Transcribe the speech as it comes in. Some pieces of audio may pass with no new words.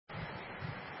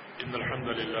إن الحمد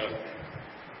لله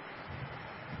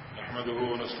نحمده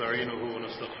ونستعينه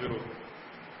ونستغفره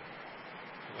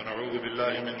ونعوذ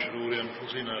بالله من شرور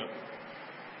أنفسنا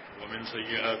ومن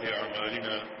سيئات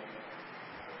أعمالنا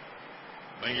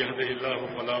من يهده الله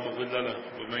فلا مضل له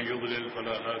ومن يضلل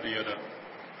فلا هادي له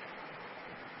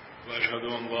وأشهد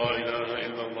أن لا إله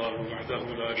إلا الله وحده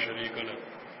لا شريك له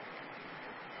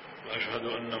وأشهد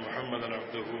أن محمدا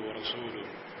عبده ورسوله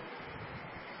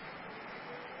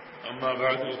أما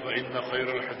بعد فإن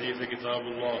خير الحديث كتاب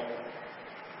الله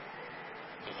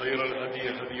وخير الهدي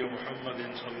هدي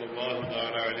محمد صلى الله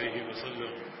تعالى عليه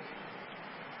وسلم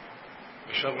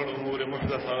وشر الأمور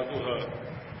محدثاتها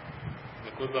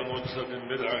وكل محدثة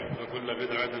بدعة وكل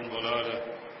بدعة ضلالة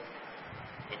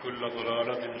وكل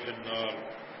ضلالة في النار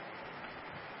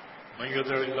من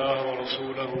يطع الله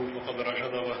ورسوله فقد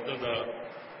رشد واهتدى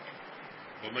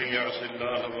ومن يعص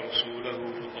الله ورسوله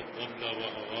فقد ضل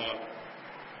وغوى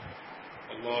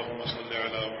اللهم صل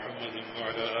على محمد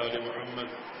وعلى آل محمد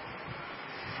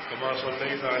كما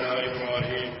صليت على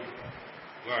إبراهيم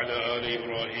وعلى آل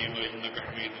إبراهيم إنك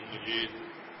حميد مجيد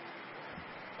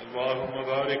اللهم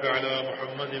بارك على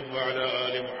محمد وعلى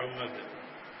آل محمد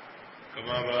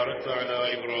كما باركت على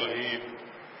إبراهيم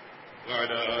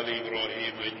وعلى آل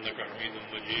إبراهيم إنك حميد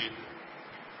مجيد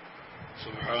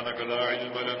سبحانك لا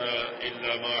علم لنا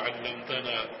إلا ما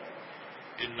علمتنا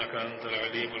إنك أنت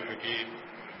العليم الحكيم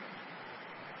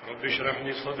رب اشرح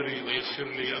لي صدري ويسر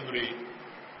لي أمري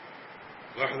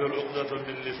واحلل عقدة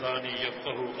من لساني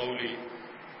يفقه قولي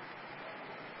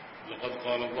لقد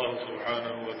قال الله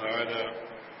سبحانه وتعالى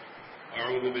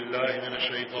أعوذ بالله من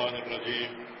الشيطان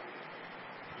الرجيم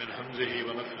من همزه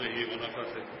ونفخه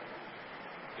ونفثه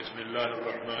بسم الله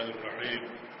الرحمن الرحيم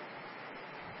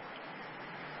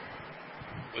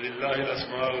ولله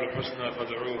الأسماء الحسنى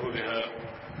فادعوه بها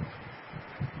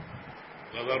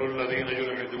وذروا الذين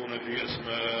يلحدون في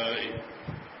أسمائه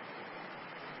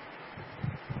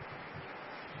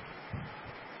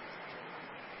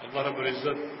اللہ رب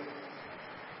العزت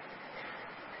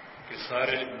کے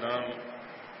سارے نام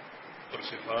اور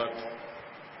صفات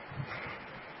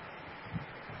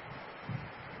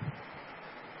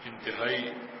انتہائی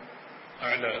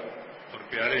اعلیٰ اور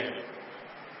پیارے ہیں.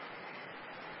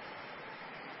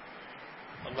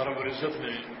 اللہ رب العزت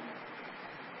نے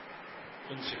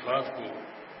ان صفات کو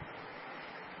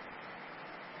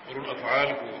اور ان افعال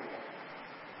کو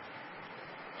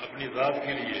اپنی ذات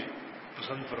کے لیے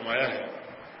پسند فرمایا ہے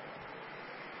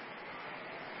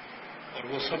اور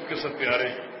وہ سب کے سب پیارے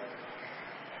ہیں.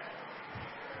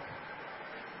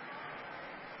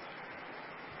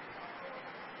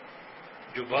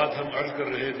 جو بات ہم عرض کر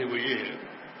رہے تھے وہ یہ ہے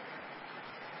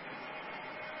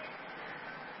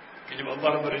کہ جب اللہ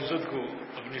رب العزت کو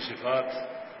اپنی صفات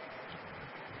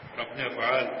اور اپنے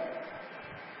افعال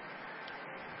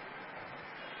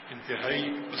انتہائی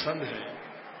پسند ہیں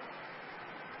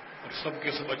اور سب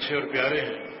کے سب اچھے اور پیارے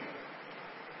ہیں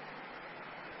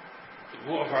تو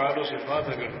وہ افعال و صفات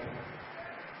اگر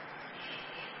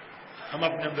ہم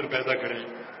اپنے اندر پیدا کریں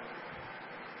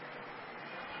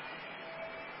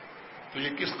تو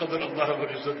یہ کس قدر اللہ رب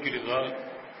العزت کی رضا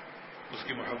اس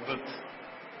کی محبت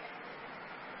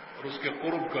اور اس کے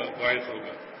قرب کا باعث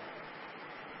ہوگا.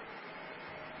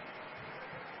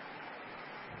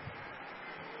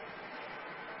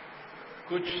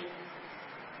 کچھ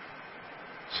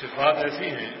صفات ایسی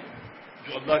ہیں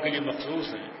جو اللہ کے لیے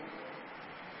مخصوص ہیں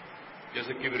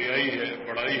جیسے کبریائی ہے،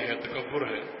 بڑائی ہے، تکبر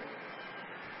ہے.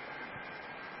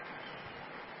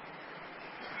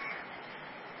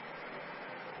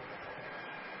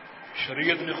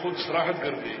 شریعت نے خود صراحت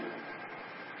کر دی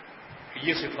کہ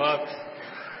یہ صفات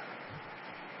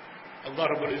اللہ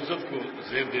رب العزت کو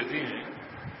زیب دیتی ہیں،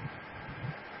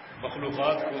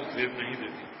 مخلوقات کو زیب نہیں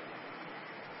دیتی.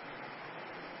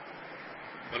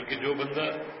 بلکہ جو بندہ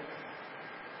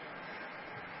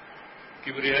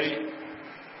کبریائی،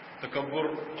 تکبر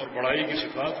اور بڑائی کی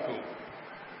صفات کو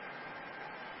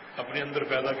اپنے اندر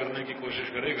پیدا کرنے کی کوشش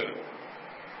کرے گا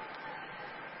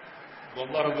وہ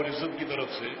اللہ رب العزت کی طرف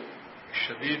سے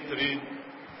شدید ترین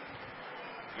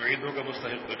وعیدوں کا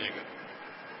مستحق بنے گا.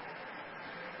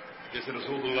 جیسے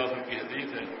رسول اللہ صلی اللہ علیہ وسلم کی حدیث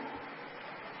ہے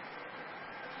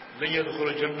لن يدخل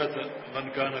الجنة من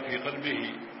كان في قلبه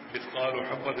مثقال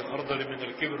حبة خردل من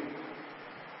الكبر.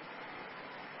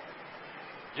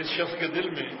 جس شخص کے دل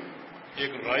میں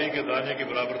ایک رائی کے دانے کے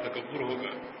برابر تکبر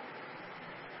ہوگا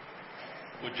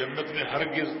وہ جنت میں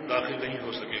ہرگز داخل نہیں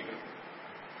ہو سکے گا.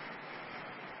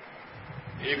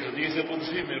 ایک حدیث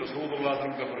قدسی میں رسول اللہ صلی اللہ علیہ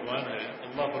وسلم کا فرمان ہے،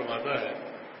 اللہ فرماتا ہے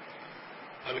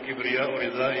الکبریاء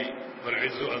ردائی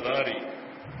والعز ازاری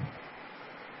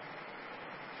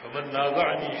فمن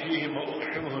نازعنی فیہ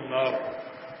اقحمہ النار.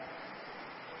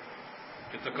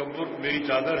 تکبر میری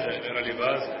چادر ہے، میرا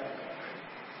لباس ہے،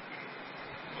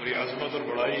 اور یہ عظمت اور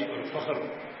بڑائی اور فخر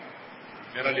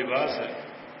میرا لباس ہے،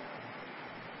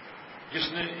 جس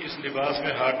نے اس لباس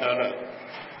میں ہاتھ ڈالا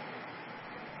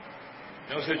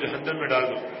میں اسے جہنم میں ڈال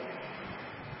دوں۔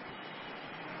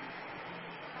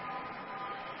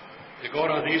 ایک اور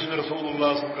حدیث میں رسول اللہ صلی اللہ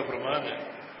علیہ وسلم کا فرمان ہے،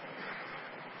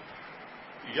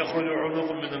 یخرج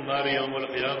عنق من النار یوم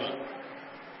القیامہ،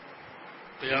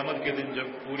 قیامت کے دن جب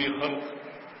پوری خلق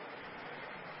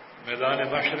میدان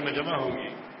محشر میں جمع ہوگی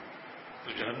تو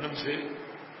جہنم سے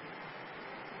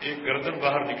ایک گردن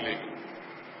باہر نکلے گی،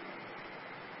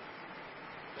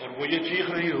 اور وہ یہ چیخ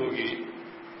رہی ہوگی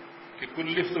کہ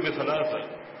کلفت بثلاثہ،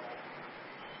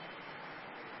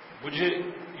 مجھے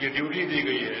یہ ڈیوٹی دی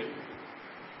گئی ہے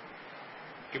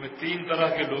کہ میں 3 طرح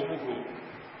کے لوگوں کو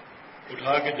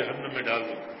اٹھا کے جہنم میں ڈال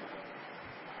دوں۔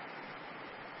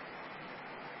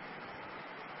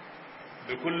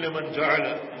 بكل من جعل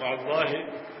مع الله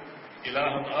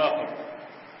الہا آخر،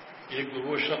 ایک تو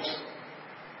وہ شخص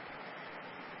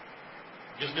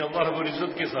جس نے اللہ رب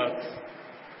العزت کے ساتھ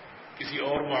کسی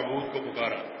اور معبود کو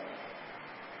پکارا،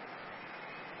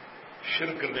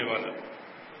 شرک کرنے والا،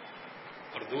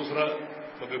 اور دوسرا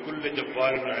وبكل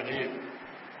جبار عنید،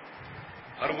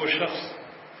 ہر وہ شخص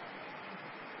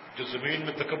جو زمین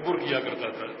میں تکبر کیا کرتا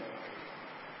تھا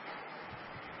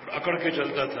اور اکڑ کے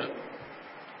چلتا تھا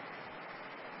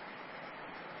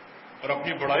اور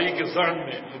اپنی بڑائی کے ذہن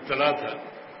میں مبتلا تھا،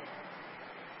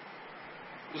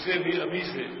 اسے بھی ابھی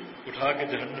سے اٹھا کے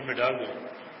جہنم میں ڈال دو۔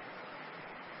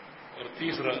 اور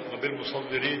تیسرا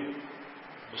وبالمصورین،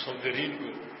 مصورین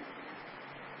کو،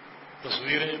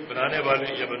 تصویریں بنانے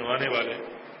والے یا بنوانے والے،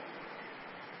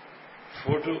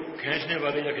 فوٹو کھینچنے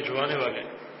والے یا کھنچوانے والے،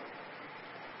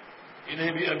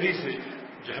 انہیں بھی ابھی سے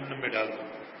جہنم میں ڈال دو۔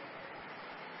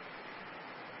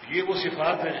 یہ وہ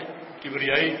صفات ہیں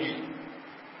کبریائی کی،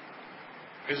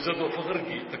 عزت و فخر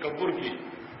کی، تکبر کی،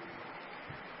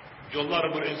 جو اللہ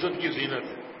رب العزت کی زینت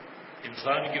ہے،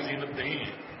 انسان کی زینت نہیں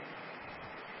ہے۔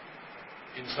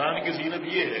 انسان کی زینت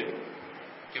یہ ہے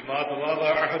کہ ما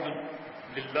تواضع احد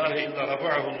للہ الا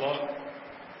رفعہ اللہ،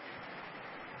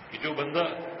 کہ جو بندہ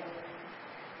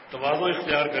تواضع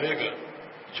اختیار کرے گا،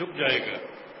 جھک جائے گا،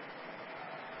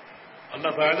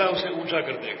 اللہ تعالیٰ اسے اونچا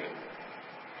کر دے گا،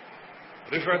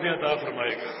 رفعت عطا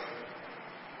فرمائے گا۔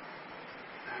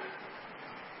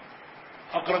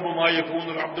 اقرب ما یکون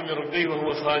العبد من ربہ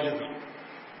وہو ساجد،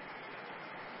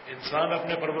 انسان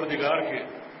اپنے پروردگار کے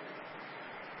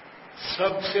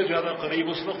سب سے زیادہ قریب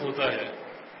اس وقت ہوتا ہے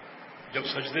جب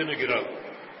سجدے میں گرا ہو،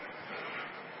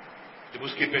 جب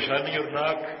اس کی پیشانی اور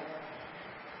ناک،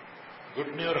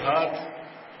 گھٹنے اور ہاتھ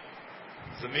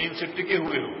زمین سے ٹکے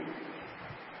ہوئے ہوں،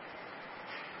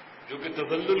 جو کہ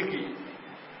تذلل کی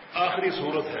آخری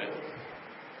صورت ہے۔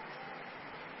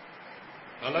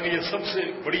 حالانکہ یہ سب سے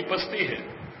بڑی پستی ہے،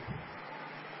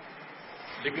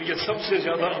 لیکن یہ سب سے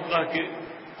زیادہ اللہ کے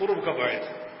قرب کا باعث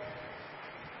ہے۔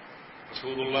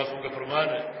 رسول اللہ صلی اللہ علیہ وسلم کا فرمان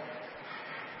ہے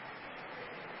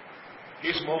کہ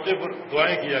اس موقع پر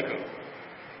دعائیں کیا کرو،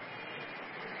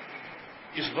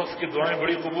 اس وقت کی دعائیں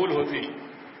بڑی قبول ہوتی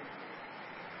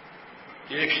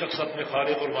کہ ایک شخص اپنے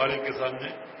خالق اور مالک کے سامنے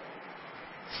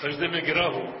سجدے میں گرا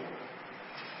ہو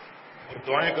اور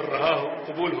دعائیں کر رہا ہو،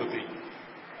 قبول ہوتی۔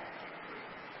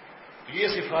 یہ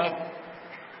صفات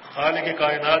خالق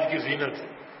کائنات کی زینت ہے۔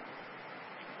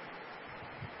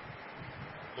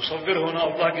 مصور ہونا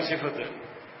اللہ کی صفت ہے،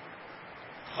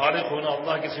 خالق ہونا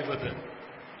اللہ کی صفت ہے،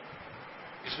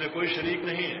 اس میں کوئی شریک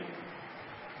نہیں ہے۔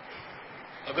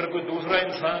 اگر کوئی دوسرا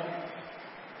انسان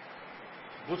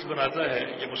بت بناتا ہے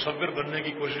یا مصور بننے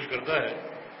کی کوشش کرتا ہے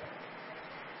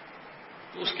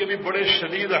تو اس کے بھی بڑے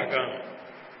شدید احکام ہیں۔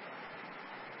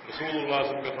 رسول اللہ صلی اللہ علیہ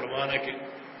وسلم کا فرمان ہے کہ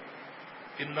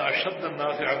ان اشد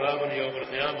الناس عذابا یوم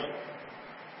القیامہ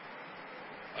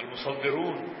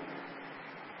المصورون،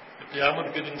 قیامت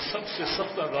کے دن سب سے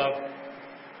سخت عذاب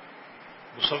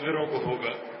مصوروں کو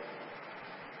ہوگا،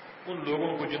 ان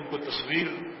لوگوں کو جن کو تصویر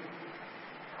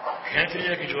کھینچنے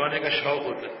یا کھنچوانے کا شوق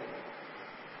ہوتا ہے۔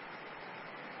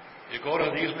 ایک اور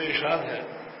حدیث میں ارشاد ہے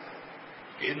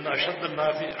کہ ان اشد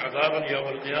الناس عذابا یوم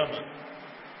القیامہ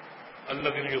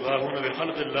الذین یضاہون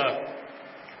بخلق اللہ،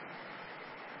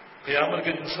 قیامت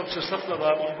کے دن سب سے سخت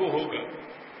عذاب ان کو ہوگا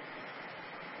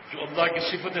جو اللہ کی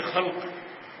صفت خلق،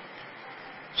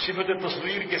 صفت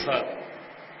تصویر کے ساتھ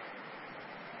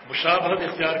مشابہت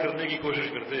اختیار کرنے کی کوشش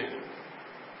کرتے ہیں۔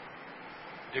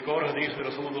 ایک اور حدیث میں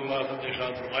رسول اللہ صلی اللہ علیہ وسلم نے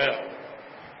ارشاد فرمایا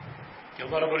کہ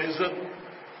اللہ رب العزت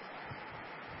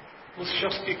اس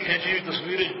شخص کی کھینچی ہوئی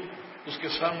تصویریں اس کے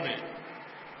سامنے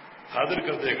حاضر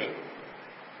کر دے گا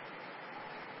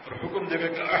اور حکم دے گا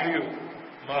کہ احیوا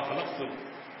ما خلقتم،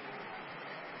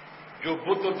 جو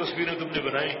بت اور تصویریں تم نے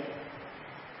بنائیں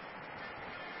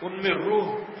ان میں روح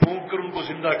پھونک کر ان کو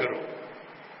زندہ کرو،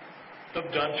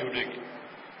 تب جان چھوٹے گی۔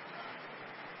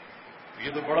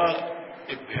 یہ تو بڑا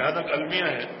ایک بھیانک المیہ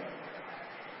ہے۔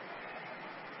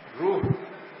 روح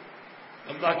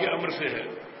اللہ کے امر سے ہے،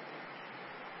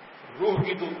 روح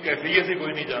کی تو کیفیت ہی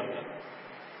کوئی نہیں جانتا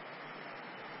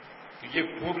کہ یہ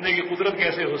پھونکنے کی قدرت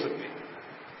کیسے ہو سکتی ہے۔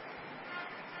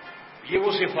 یہ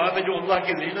وہ صفات ہے جو اللہ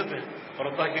کی زینت ہے اور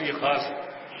اللہ کے لیے خاص ہے،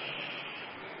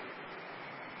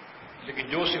 لیکن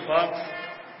جو صفات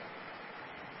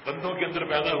بندوں کے اندر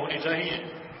پیدا ہونی چاہیے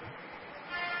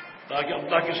تاکہ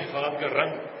اللہ کی صفات کا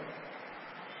رنگ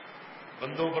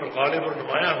بندوں پر غالب اور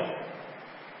نمایاں ہو،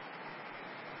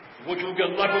 وہ چونکہ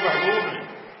اللہ کو محبوب ہے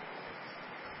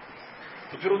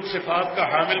تو پھر ان صفات کا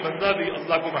حامل بندہ بھی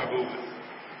اللہ کو محبوب ہے۔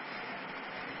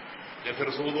 جیسے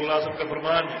رسول اللہ صلی اللہ علیہ وسلم کا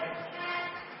فرمان ہے،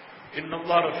 ان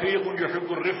اللہ رفیق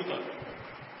یحب الرفق،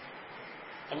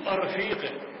 اللہ رفیق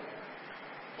ہے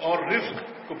اور رفق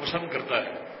کو پسند کرتا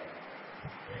ہے۔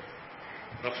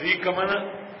 رفیق کا معنی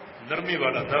نرمی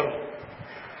والا، نرم۔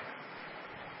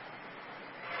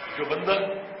 جو بندہ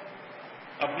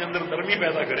اپنے اندر نرمی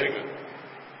پیدا کرے گا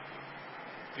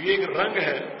تو یہ ایک رنگ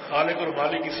ہے خالق اور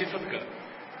مالک کی صفت کا۔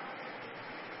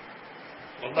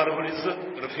 اللہ رب العزت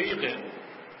رفیق ہے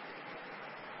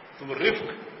تو وہ رفق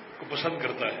کو پسند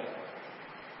کرتا ہے۔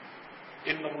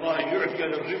 ان اللہ یعطی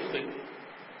علی الرفق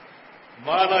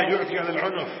ما لا یعطی علی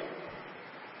العنف،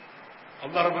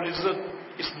 اللہ رب العزت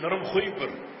اس نرم خوئی پر،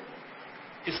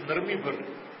 اس نرمی پر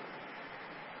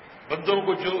بندوں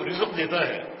کو جو رزق دیتا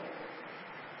ہے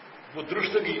وہ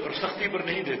درستگی اور سختی پر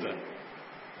نہیں دیتا۔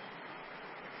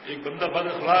 ایک بندہ بد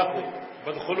اخلاق ہو،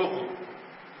 بد خلق ہو،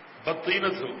 بد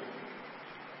طینت ہو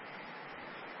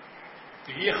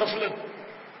تو یہ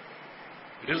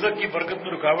خصلت رزق کی برکت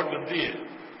میں رکاوٹ بنتی ہے،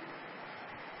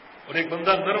 اور ایک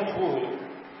بندہ نرم خو ہو،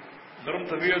 نرم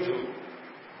طبیعت ہو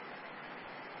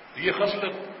تو یہ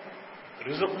خصلت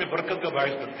رزق میں برکت کا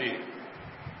باعث بنتی ہے۔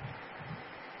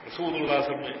 رسول اللہ صلی اللہ علیہ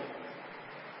وسلم نے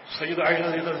سید عائشہ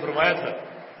سے فرمایا تھا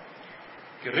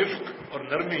کہ رفق اور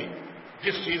نرمی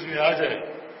جس چیز میں آ جائے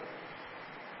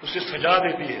اسے سجا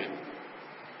دیتی ہے،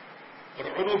 اور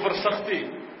عنف اور سختی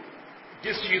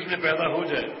جس چیز میں پیدا ہو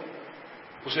جائے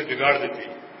اسے بگاڑ دیتی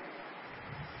ہے۔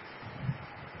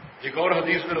 ایک اور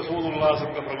حدیث میں رسول اللہ صلی اللہ علیہ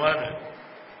وسلم کا فرمان ہے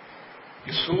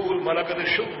کہ سوء الملکۃ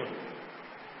شؤم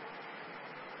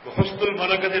وحسن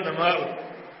الملکۃ نماء،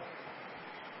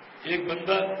 ایک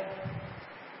بندہ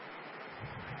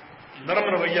نرم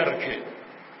رویہ رکھے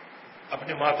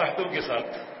اپنے ماتحتوں کے ساتھ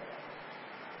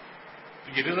تو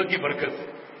یہ رزق کی برکت ہے،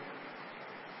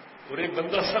 اور ایک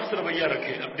بندہ سخت رویہ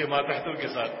رکھے اپنے ماتحتوں کے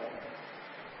ساتھ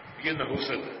یہ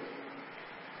نحوست ہے۔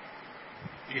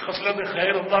 یہ خصلت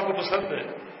خیر اللہ کو پسند ہے،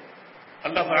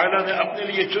 اللہ تعالیٰ نے اپنے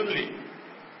لیے چن لی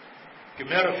کہ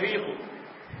میں رفیق ہوں۔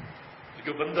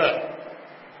 جو بندہ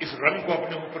اس رنگ کو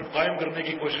اپنے اوپر قائم کرنے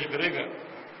کی کوشش کرے گا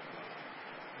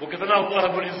وہ کتنا اللہ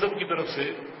رب العزت کی طرف سے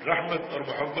رحمت اور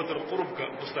محبت اور قرب کا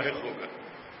مستحق ہوگا۔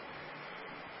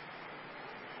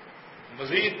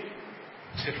 مزید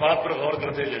صفات پر غور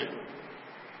کرتے جائیں،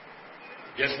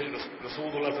 جیسے رسول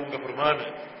اللہ علیہ وسلم کا فرمان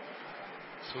ہے،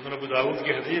 سنن ابو داؤد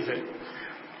کی حدیث ہے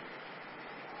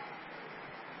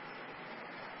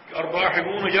کہ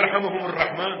الراحمون یرحمهم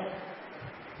الرحمن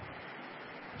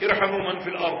ارحموا من فی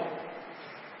الارض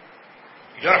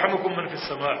یرحمکم من فی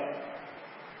السماء،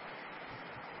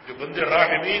 جو بندے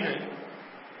راحمین ہیں،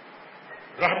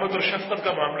 رحمت اور شفقت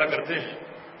کا معاملہ کرتے ہیں،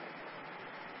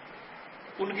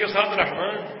 ان کے ساتھ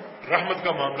رحمان رحمت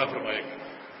کا معاملہ فرمائے گا۔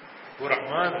 وہ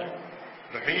رحمان ہے،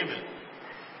 رحیم ہے۔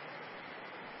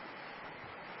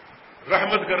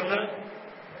 رحمت کرنا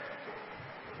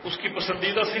اس کی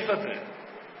پسندیدہ صفت ہے،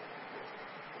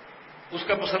 اس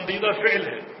کا پسندیدہ فعل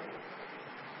ہے۔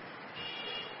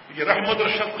 یہ رحمت اور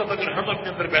شفقت اگر ہم اپنے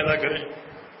اندر پیدا کریں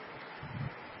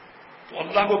تو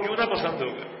اللہ کو کیوں نہ پسند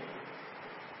ہوگا؟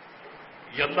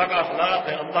 یہ اللہ کا اخلاق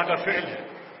ہے، اللہ کا فعل ہے،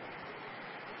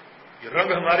 یہ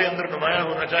رنگ ہمارے اندر نمایاں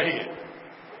ہونا چاہیے۔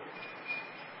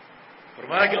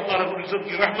 فرمایا کہ اللہ رب العزت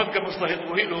کی رحمت کا مستحق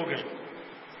وہی لوگ ہیں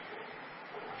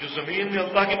جو زمین میں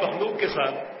اللہ کی مخلوق کے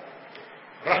ساتھ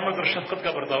رحمت اور شفقت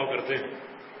کا برتاؤ کرتے ہیں۔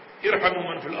 ارحموا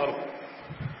من فی الارض،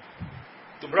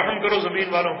 تم رحم کرو زمین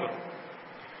والوں پر۔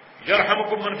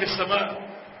 یرحمکم من فی السماء،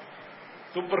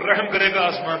 تم پر رحم کرے گا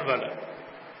آسمان والا۔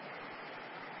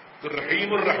 تو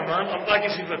رحیم الرحمان اللہ کی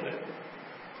صفت ہے۔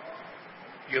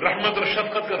 یہ رحمت اور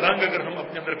شفقت کا رنگ اگر ہم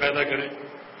اپنے اندر پیدا کریں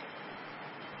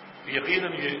تو یقیناً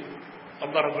یہ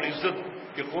اللہ رب العزت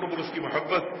کے قرب اور اس کی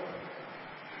محبت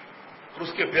اور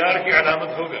اس کے پیار کی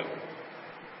علامت ہوگا۔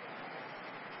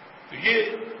 تو یہ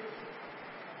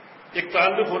ایک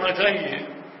تعلق ہونا چاہیے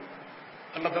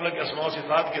اللہ تعالیٰ کے اسماء و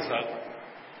صفات کے ساتھ،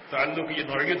 تعلق کی یہ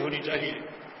نوعیت ہونی چاہیے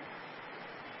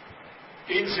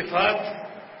کہ ان صفات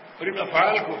اور ان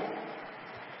افعال کو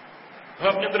ہم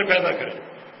اپنے اندر پیدا کریں۔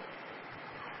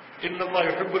 ان اللہ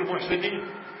یحب المحسنین،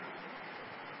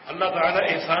 اللہ تعالیٰ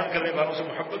احسان کرنے والوں سے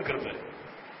محبت کرتا ہے،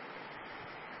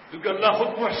 کیونکہ اللہ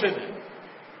خود محسن ہے،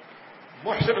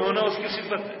 محسن ہونا اس کی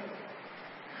صفت ہے۔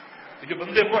 جو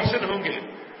بندے محسن ہوں گے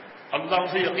اللہ ان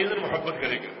سے یقیناً محبت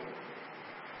کرے گا۔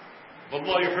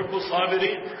 واللہ یحب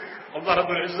الصابرین، اللہ رب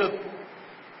العزت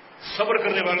صبر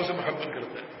کرنے والوں سے محبت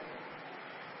کرتا ہے،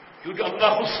 کیونکہ اللہ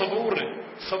خود صبور ہے،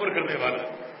 صبر کرنے والا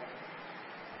ہے۔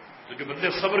 تو جو بندے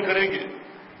صبر کریں گے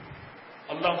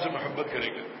اللہ ان سے محبت کرے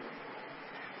گا۔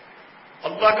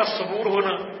 اللہ کا صبور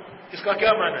ہونا اس کا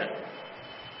کیا معنی ہے؟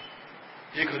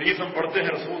 ایک حدیث ہم پڑھتے ہیں،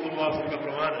 رسول اللہ صلی اللہ علیہ وسلم کا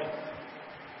فرمان ہے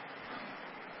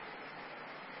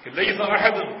کہ لیس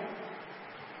احد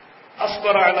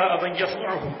اصبر على ان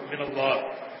يسمعه من اللہ،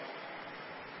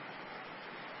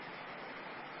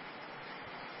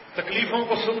 تکلیفوں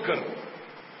کو سن کر،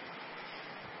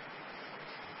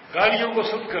 گالیوں کو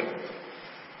سن کر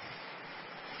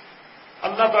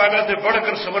اللہ تعالیٰ سے بڑھ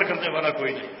کر صبر کرنے والا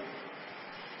کوئی نہیں۔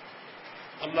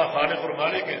 اللہ خالق اور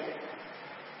مالک ہے،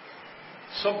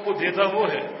 سب کو دیتا وہ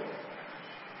ہے،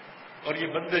 اور یہ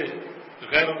بندے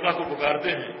غیر اللہ کو پکارتے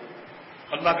ہیں،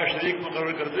 اللہ کا شریک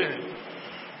مقرر کرتے ہیں،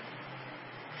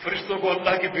 فرشتوں کو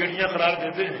اللہ کی بیٹیاں قرار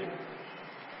دیتے ہیں،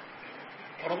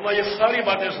 اور اللہ یہ ساری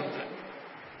باتیں سنتا ہے،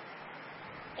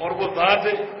 اور وہ ذات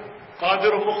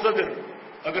قادر و مقتدر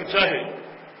اگر چاہے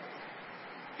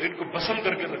تو ان کو بسم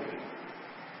کر کے رکھ دے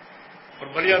اور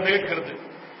ملیا میٹ کر دے،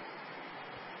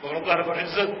 اور اللہ رب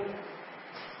العزت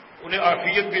انہیں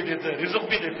عافیت بھی دیتا ہے، رزق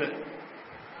بھی دیتا ہے،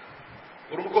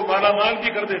 اور ان کو مالا مال بھی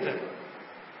کر دیتا ہے۔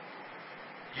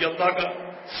 یہ اللہ کا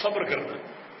صبر کرنا،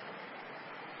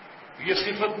 یہ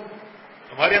صفت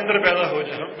ہمارے اندر پیدا ہو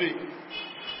جائے، ہم بھی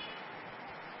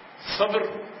صبر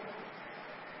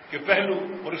کے پہلو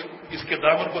اور اس کے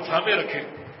دامن کو تھامے رکھیں۔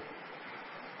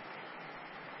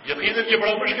 یقیناً یہ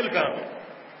بڑا مشکل کام ہے۔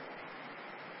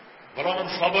 وَلَمَنْ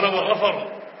صَبَرَ وَغَفَرَ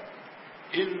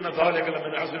إِنَّ ذَلِكَ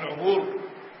لَمِنْ عَزْمِ الْأُمُورِ،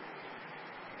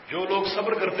 جو لوگ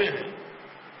صبر کرتے ہیں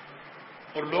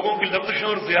اور لوگوں کی لغزشوں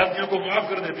اور زیادتیوں کو معاف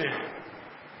کر دیتے ہیں،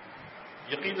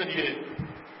 یقیناً یہ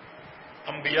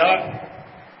انبیاء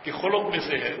کے خلق میں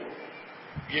سے ہے۔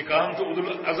 یہ کام تو اولو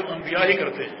العزم انبیاء ہی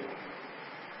کرتے ہیں،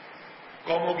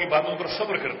 قوموں کی باتوں پر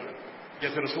صبر کرنا۔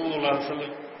 جیسے رسول اللہ علیہ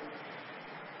وسلم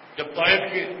جب طائف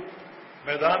کے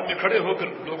میدان میں کھڑے ہو کر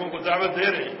لوگوں کو دعوت دے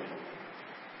رہے ہیں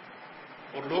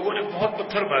اور لوگوں نے بہت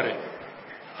پتھر مارے،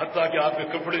 حتیٰ کہ آپ کے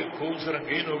کپڑے خون سے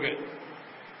رنگین ہو گئے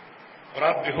اور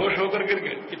آپ بے ہوش ہو کر گر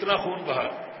گئے، اتنا خون بہا۔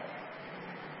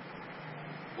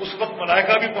 اس وقت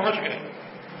ملائکہ بھی پہنچ گئے،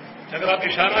 اگر آپ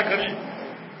اشارہ کریں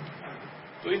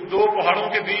تو ان دو پہاڑوں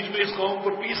کے بیچ میں اس قوم کو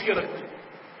پیس کے رکھ دیں،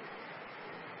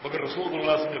 مگر رسول اللہ صلی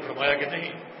اللہ علیہ وسلم نے فرمایا کہ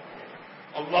نہیں،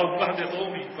 اللہم اہد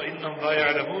قومی فانہم لا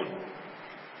یعلمون،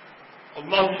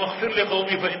 اللہم اغفر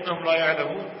لقومی فانہم لا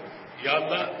یعلمون، یا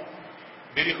اللہ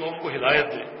میری قوم کو ہدایت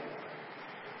دے،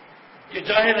 یہ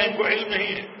جاہل ہے، ان کو علم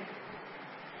نہیں ہے۔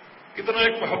 کتنا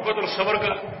ایک محبت اور صبر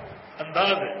کا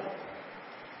انداز ہے،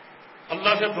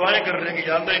 اللہ سے دعائیں کر رہے ہیں کہ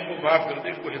یا اللہ ان کو معاف کر دے،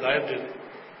 ان کو ہدایت دے دے،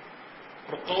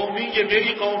 اور قومی یہ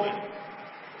میری قوم ہے،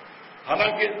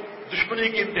 حالانکہ دشمنی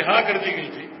کی انتہا کر دی گئی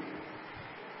تھی،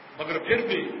 مگر پھر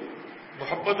بھی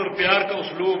محبت اور پیار کا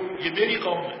اسلوب، یہ میری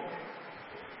قوم ہے۔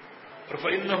 اور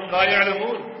فإنہم لا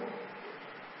یعلمون،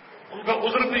 ان کا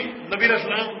عذر بھی نبی علیہ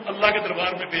السلام اللہ کے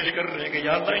دربار میں پیش کر رہے ہیں کہ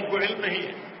یا اللہ ان کو علم نہیں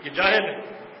ہے، یہ جاہل ہے،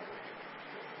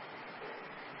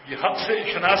 یہ حق سے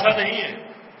شناسا نہیں ہے۔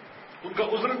 ان کا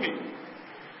عذر بھی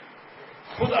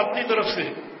خود اپنی طرف سے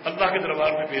اللہ کے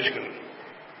دربار میں پیش کر رہے ہیں۔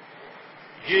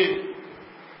 یہ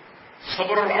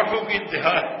صبر اور عفو کی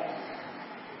انتہا ہے۔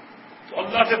 تو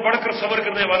اللہ سے بڑھ کر صبر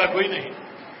کرنے والا کوئی نہیں۔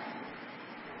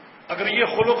 اگر یہ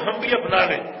خلق ہم بھی اپنا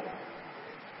لیں،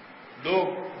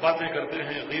 لوگ باتیں کرتے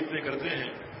ہیں، غیبتیں کرتے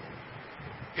ہیں،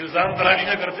 الزام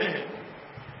تراشیاں کرتے ہیں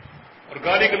اور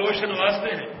گالی گلوچ سے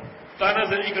نوازتے ہیں، تانا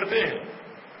زنی کرتے ہیں،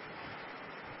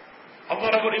 اللہ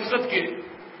رب العزت کے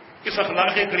اس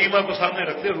اخلاق کریمہ کو سامنے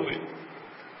رکھتے ہوئے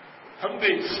ہم بھی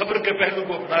صبر کے پہلو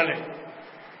کو اپنا لیں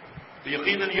تو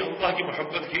یقیناً یہ اللہ کی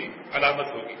محبت کی علامت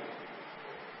ہوگی،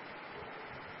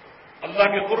 اللہ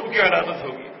کے قرب کی علامت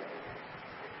ہوگی۔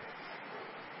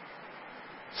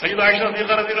 سیدہ عائشہ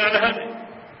صدیقہ رضی اللہ عنہا نے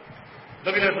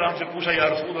نبی علیہ السلام سے پوچھا، یا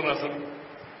رسول اللہ صلی اللہ علیہ وسلم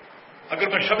اگر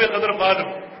میں شب قدر پا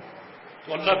لوں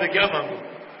تو اللہ سے کیا مانگوں؟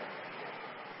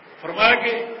 فرمایا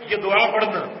کہ یہ دعا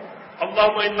پڑھنا،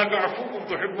 اللہم انک عفو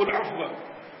تحب العفو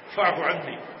فاعف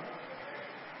عنی،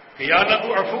 کہ یا اللہ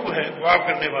تو عفو ہے، معاف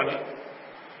کرنے والا،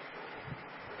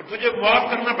 اور تجھے معاف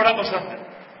کرنا بڑا پسند ہے،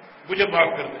 مجھے معاف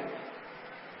کر دے۔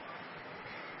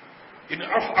 ان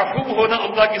عفو ہونا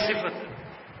اللہ کی صفت ہے،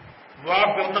 معاف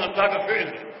کرنا اللہ کا فعل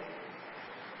ہے۔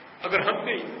 اگر ہم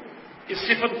بھی اس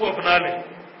صفت کو اپنا لیں،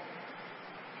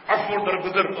 عفو اور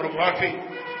درگزر اور معافی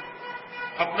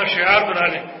اپنا شعار بنا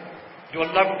لیں جو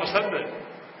اللہ کو پسند ہے،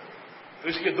 تو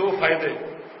اس کے دو فائدے،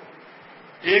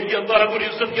 ایک یہ اللہ رب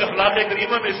العزت کی اخلاق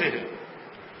کریمہ میں سے ہے،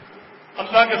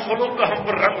 اللہ کے خلق کا ہم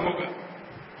پر رنگ ہوگا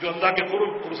جو اللہ کے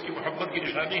قرب اور اس کی محبت کی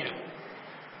نشانی ہے،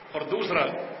 اور دوسرا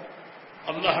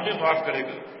اللہ ہمیں معاف کرے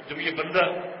گا۔ جب یہ بندہ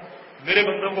میرے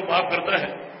بندوں کو معاف کرتا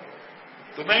ہے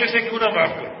تو میں اسے کیوں نہ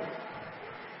معاف کروں۔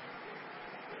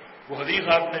 وہ حدیث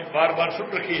آپ نے بار بار سن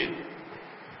رکھی ہے،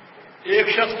 ایک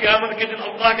شخص قیامت کے دن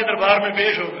اللہ کے دربار میں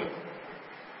پیش ہوگا،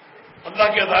 اللہ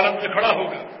کی عدالت میں کھڑا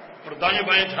ہوگا اور دائیں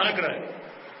بائیں جھانک رہا ہے،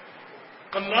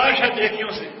 کلاش ہے نیکیوں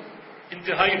سے،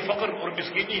 انتہائی فقر اور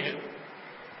مسکینی ہے۔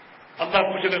 اللہ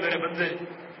پوچھے گا میرے بندے،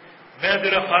 میں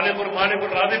تیرا خالق اور مالک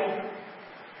اور رازق ہوں،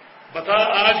 بتا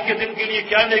آج کے دن کے لیے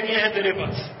کیا نیکیاں ہیں تیرے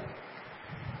پاس،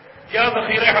 کیا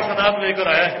ذخیرہ حسنات لے کر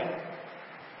آیا ہے؟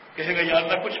 کہے گا یا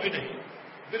اللہ کچھ بھی نہیں،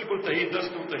 بالکل تہی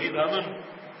دست ہوں، تہی دامن،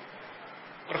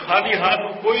 اور خالی ہاتھ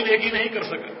ہوں، کوئی نیکی نہیں کر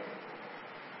سکا۔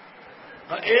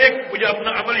 ہاں ایک مجھے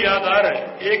اپنا عمل یاد آ رہا ہے،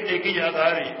 ایک نیکی یاد آ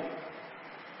رہی ہے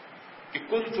کہ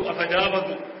کنت اتجاوز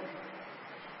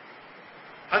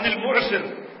عن المعسر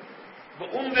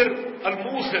وانذر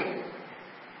الموسر،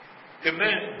 کہ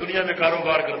میں دنیا میں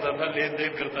کاروبار کرتا تھا، لین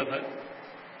دین کرتا تھا،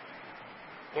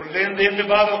 اور لین دین میں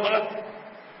بعض اوقات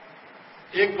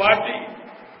ایک پارٹی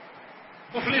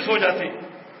مفلس ہو جاتی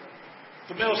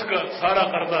تو میں اس کا سارا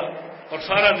قرضہ اور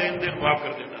سارا لین دین معاف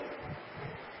کر دیتا تھا،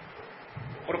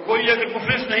 اور کوئی اگر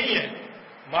مفلس نہیں ہے،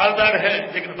 مالدار ہے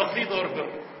لیکن وقتی طور پر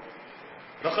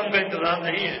رقم کا انتظام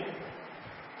نہیں ہے،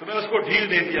 تو میں اس کو ڈھیل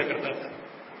دے دیا کرتا تھا۔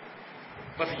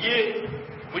 بس یہ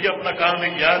مجھے اپنا کام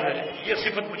ایک یاد ہے، یہ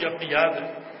صفت مجھے اپنی یاد ہے۔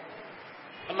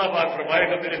 اللہ پاک فرمائے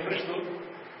گا میرے فرشتوں،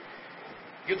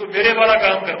 یہ تو میرے والا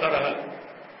کام کرتا رہا،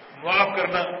 معاف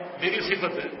کرنا میری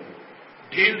صفت ہے،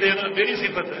 ڈھیل دینا میری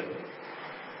صفت ہے،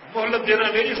 مہلت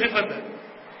دینا میری صفت ہے،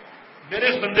 میرے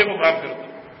اس بندے کو معاف کر دو۔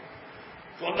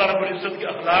 تو اللہ رب العزت کے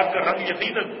اخلاق کا رنگ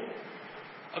یقیناً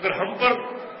اگر ہم پر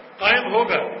قائم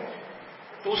ہوگا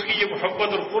تو اس کی یہ محبت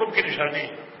اور قرب کی نشانی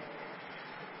ہے۔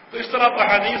 تو اس طرح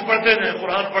احادیث پڑھتے ہیں،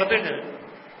 قرآن پڑھتے ہیں،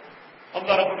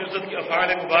 اللہ رب العزت کی افعال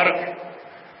مبارک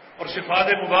اور صفات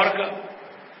مبارکہ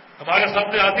ہمارے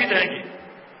سامنے آتی جائیں گی۔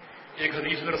 ایک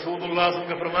حدیث میں رسول اللہ صلی اللہ علیہ وسلم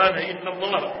کا فرمان ہے، ان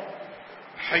اللہ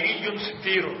حی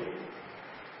ستیر،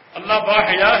 اللہ با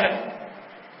حیا ہے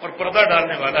اور پردہ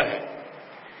ڈالنے والا ہے۔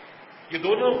 یہ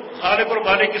دونوں خالق اور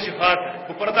مالک کی صفات ہیں،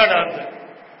 وہ پردہ ڈالتا ہے،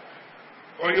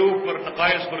 عیوب پر،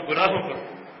 نقائص پر، گناہوں پر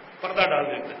پردہ ڈال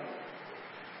دیتا ہے۔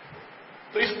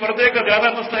 تو اس پردے کا زیادہ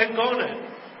مستحق کون ہے؟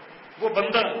 وہ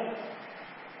بندہ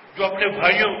جو اپنے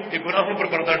بھائیوں کے گناہوں پر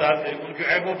پردہ ڈال دے، ان کے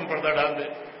عیبوں پر پردہ ڈال دے،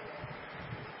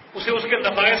 اسے اس کے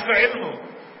نقائص کا علم ہو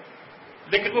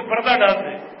لیکن وہ پردہ ڈال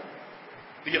دے،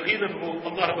 تو یقیناً وہ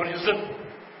اللہ رب العزت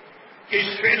کے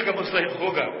اس فعل کا مستحق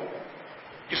ہوگا۔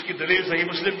 اس کی دلیل صحیح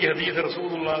مسلم کی حدیث ہے، رسول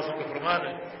اللہ صلی اللہ علیہ وسلم کا فرمان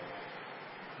ہے،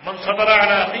 من ستر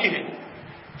علی اخیہ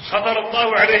ستر اللہ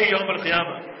علیہ یوم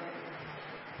القیامہ،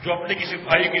 جو اپنے کسی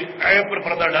بھائی کے عیب پر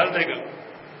پردہ ڈال دے گا،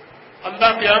 اللہ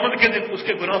قیامت کے دن اس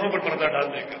کے گناہوں پر پردہ ڈال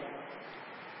دے گا۔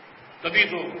 تبھی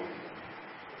تو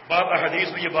بعض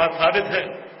احادیث میں یہ بات ثابت ہے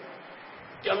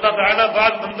کہ اللہ تعالیٰ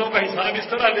بعض بندوں کا حساب اس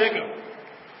طرح لے گا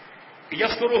کہ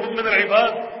یسترہم من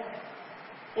العباد،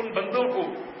 ان بندوں کو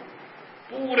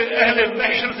پورے اہل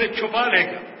محشر سے چھپا لے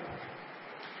گا،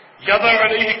 یضع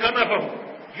علیہ کنفہ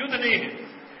یدنیہ،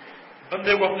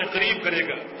 بندے کو اپنے قریب کرے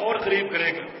گا اور قریب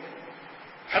کرے گا،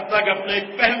 حتیٰ کہ اپنے ایک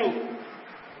پہلو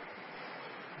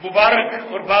مبارک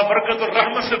اور بابرکت اور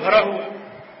رحمت سے بھرا ہوا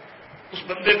اس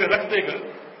بندے پہ رکھ دے گا،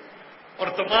 اور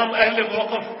تمام اہل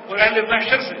موقف اور اہل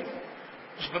محشر سے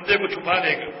اس بندے کو چھپا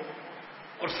لے گا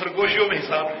اور سرگوشیوں میں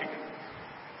حساب لے گا۔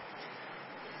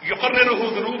 یقررہ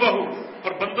ذنوبہ،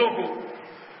 اور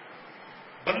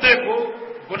بندے کو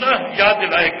گناہ یاد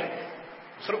دلائے گا،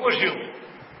 سرگوشیوں میں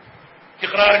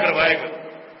اقرار کروائے گا،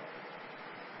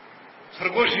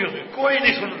 سرگوشیوں میں کوئی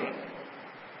نہیں سن رہا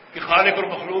کہ خالق اور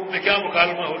مخلوق میں کیا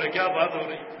مکالمہ ہو رہا ہے، کیا بات ہو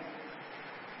رہی،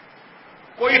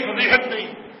 کوئی فضیحت نہیں،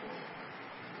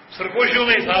 سرگوشیوں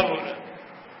میں حساب ہو رہا ہے۔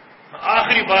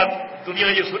 آخری بات دنیا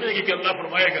یہ سنے گی کہ اللہ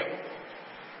فرمائے گا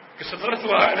کہ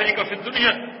سترتھا علیک فی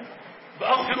الدنیا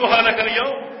واغفرھا لک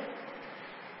اليوم،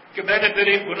 کہ میں نے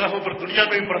تیرے گناہوں پر دنیا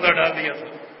میں بھی پردہ ڈال دیا تھا،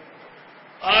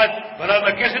 آج بھلا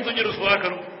میں کیسے تجھے رسوا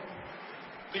کروں،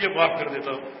 تجھے معاف کر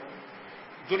دیتا ہوں۔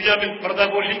 دنیا میں پردہ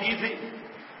بوشی کی تھی،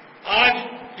 آج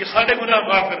یہ سارے گناہ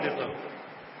معاف کر دیتا ہوں.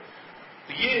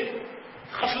 تو یہ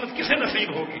خصلت کسے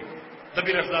نصیب ہوگی؟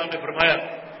 نبی اسلام نے فرمایا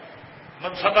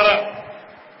من ستر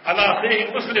علی اخیہ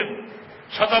مسلم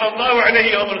ستر اللہ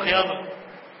علیہ یوم القیامہ.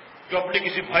 جو اپنے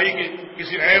کسی بھائی کے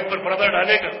کسی عیب پر پردہ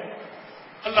ڈالے گا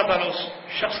اللہ تعالیٰ اس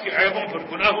شخص کے عیبوں پر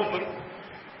گناہوں پر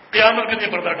قیامت کے لیے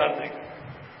پردہ ڈال دے گا.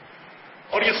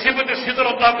 اور یہ صفت ستر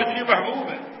اللہ کو اتنی محبوب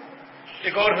ہے.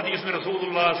 ایک اور حدیث میں رسول اللہ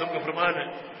صلی اللہ علیہ وسلم کا فرمان ہے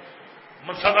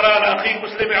من ستر علی اخیہ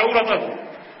مسلم عورتہ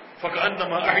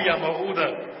فکأنما احیا موعودہ.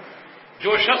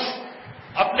 جو شخص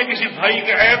اپنے کسی بھائی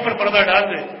کے عیب پر پردہ ڈال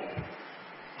دے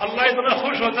اللہ اتنا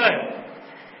خوش ہوتا ہے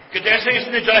کہ جیسے اس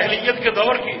نے جاہلیت کے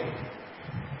دور کی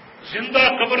زندہ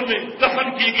قبر میں دفن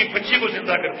کی گئی بچی کو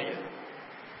زندہ کر دیا.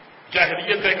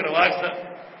 جاہلیت کا ایک رواج تھا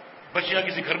بچیاں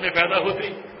کسی گھر میں پیدا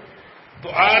ہوتی تو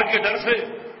آر کے ڈر سے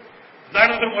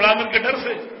لعنت اور ملامت کے ڈر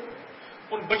سے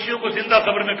ان بچیوں کو زندہ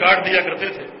قبر میں کاٹ دیا کرتے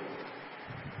تھے.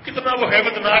 کتنا وہ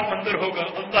ہیبت ناک منظر ہوگا.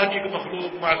 اللہ کی ایک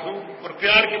مخلوق معصوم اور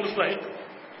پیار کی مستحق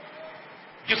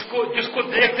جس کو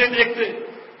دیکھتے دیکھتے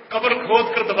قبر کھود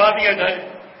کر دبا دیا جائے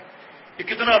یہ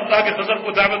کتنا اللہ کے غضب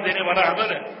کو دعوت دینے والا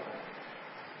عمل ہے.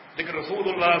 لیکن رسول اللہ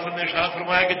صلی اللہ علیہ وسلم نے ارشاد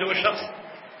فرمایا کہ جو شخص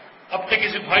اپنے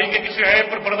کسی بھائی کے کسی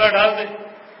عیب پر پردہ ڈال دے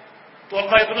تو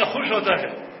اللہ اتنا خوش ہوتا ہے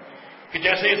کہ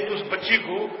جیسے اس بچی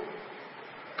کو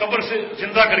قبر سے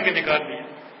زندہ کر کے نکال دیا.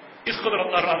 اس قدر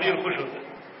اللہ راضی اور خوش ہوتا ہے.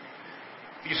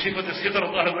 یہ صفت ستر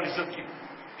اللہ رب العزت کی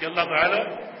کہ اللہ تعالیٰ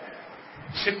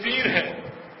ستیر ہے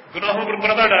گناہوں پر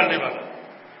پردہ ڈالنے والا.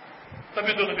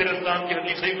 تبھی تو نبی اسلام کی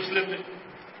حدیث صحیح مسلم میں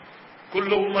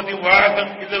کل امتی واحدن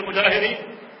الا المجاہرین.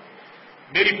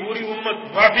 میری پوری امت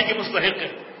معافی کی مستحق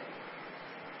ہے.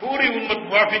 پوری امت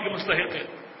معافی کی مستحق ہے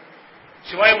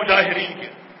سوائے مجاہرین کے.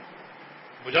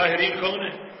 مجاہرین کون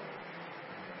ہیں؟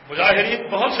 مجاہرین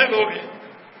بہت سے لوگ ہیں.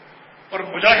 اور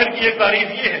مجاہر کی ایک تعریف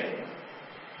یہ ہے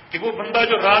کہ وہ بندہ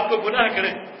جو رات کو گناہ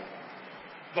کرے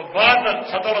وہ بات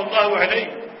ستر اللہ علیہ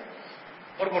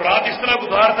اور وہ رات اس طرح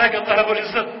گزارتا ہے کہ اللہ رب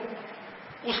العزت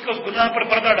اس کو گناہ پر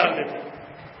پردہ ڈال دیتا ہے.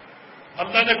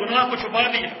 اللہ نے گناہ کو چھپا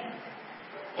دیا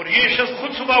اور یہ شخص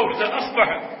خود صبح اٹھتا اصبح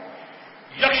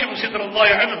یکشف ستر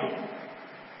اللہ عنہ.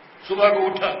 صبح کو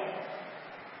اٹھا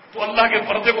تو اللہ کے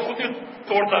پردے کو خود ہی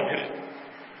توڑتا پھرے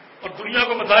اور دنیا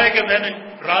کو بتائے کہ میں نے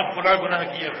رات فلاں گناہ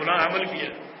کیا فلاں عمل کیا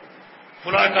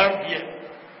فلاں کام کیا.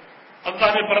 اللہ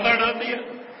نے پردہ ڈال دیا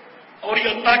اور یہ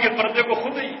اللہ کے پردے کو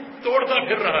خود ہی توڑتا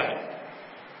پھر رہا ہے.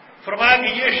 فرمایا کہ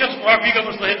یہ شخص معافی کا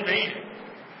مستحق نہیں ہے.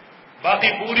 باقی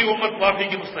پوری امت معافی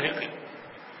کی مستحق ہے.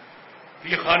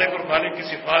 یہ خالق اور مالک کی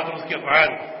صفات اور اس کے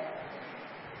افعال.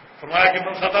 فرمایا کہ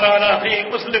من ستر علی اخیہ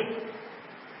مسلم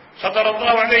ستر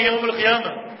اللہ علیہ یوم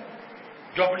القیامہ.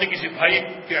 جو اپنے کسی بھائی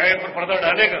کے عیب پر پردہ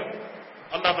ڈالے گا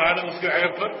اللہ تعالیٰ اس کے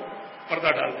عیب پر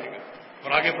پردہ ڈال دے گا.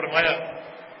 اور آگے فرمایا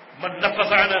من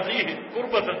نفس عن اخیہ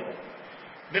قربۃ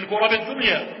من قرب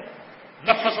الدنیا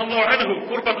نفس اللہ عنہ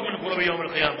قربۃ من قرب یوم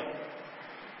القیامہ.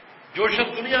 جو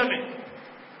شخص دنیا میں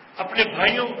اپنے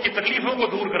بھائیوں کی تکلیفوں کو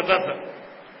دور کرتا تھا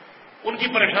ان کی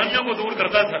پریشانیوں کو دور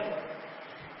کرتا تھا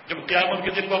جب قیامت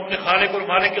کے دن وہ اپنے خالق اور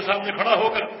مالک کے سامنے کھڑا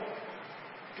ہوگا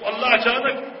تو اللہ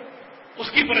اچانک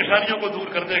اس کی پریشانیوں کو دور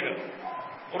کر دے گا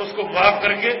اور اس کو معاف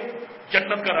کر کے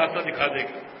جنت کا راستہ دکھا دے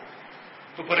گا.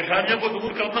 تو پریشانیوں کو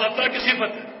دور کرنا اللہ کی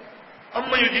صفت ہے.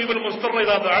 اما یجیب المضطر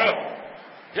اذا دعاه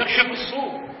یکشف السوء.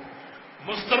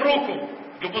 مضطروں کو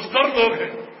جو مضطر لوگ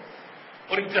ہیں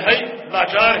اور انتہائی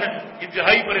لاچار ہیں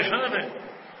انتہائی پریشان ہیں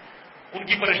ان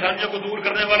کی پریشانیوں کو دور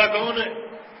کرنے والا کون ہے؟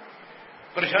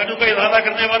 پریشانیوں کا ازالہ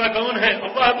کرنے والا کون ہے؟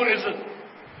 اللہ رب العزت.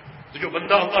 تو جو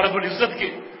بندہ اللہ رب العزت کے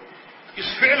اس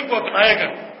فعل کو اپنائے گا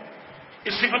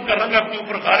اس صفت کا رنگ اپنے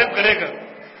اوپر غالب کرے گا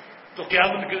تو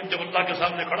قیامت کے دن جب اللہ کے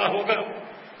سامنے کھڑا ہوگا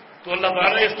تو اللہ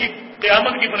تعالیٰ اس کی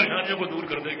قیامت کی پریشانیوں کو دور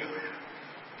کر دے گا.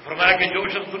 فرمایا کہ جو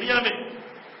شخص دنیا میں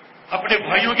اپنے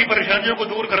بھائیوں کی پریشانیوں کو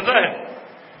دور کرتا ہے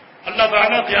اللہ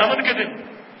تعالیٰ قیامت کے دن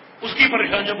اس کی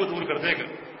پریشانیوں کو دور کر دے گا.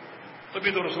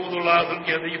 تبھی تو رسول اللہ صلی اللہ علیہ وسلم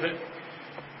کی حدیث ہے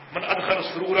من ادخل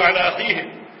السرور علی اخیہ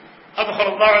ادخل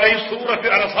اللہ علیہ السرور فی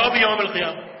اعصاب یوم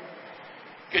القیامہ.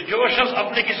 کہ جو شخص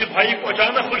اپنے کسی بھائی کو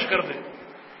اچانک خوش کر دے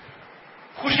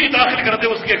خوشی داخل کر دے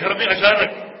اس کے گھر میں اچانک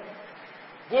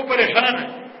وہ پریشان ہے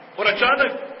اور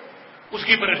اچانک اس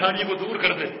کی پریشانی کو دور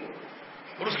کر دے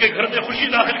اور اس کے گھر میں خوشی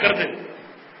داخل کر دے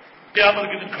قیامت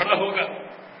کے دن کھڑا ہوگا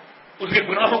اس کے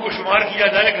گناہوں کو شمار کیا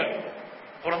جائے گا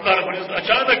اور اللہ رب العزت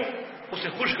اچانک اسے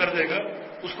خوش کر دے گا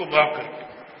اس کو معاف کر کے.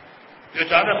 یہ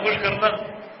اچانک خوش کرنا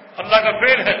اللہ کا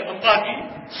فعل ہے اللہ کی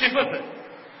صفت ہے.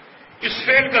 اس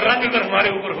فعل کا رنگ اگر ہمارے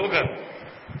اوپر ہوگا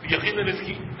تو یقیناً اس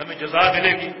کی ہمیں جزا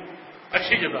ملے گی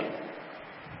اچھی جزا.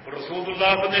 اور رسول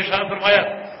اللہ نے ارشاد فرمایا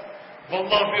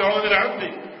واللہ فی عون العبد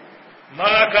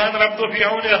ما کان العبد فی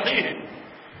عون اخیہ.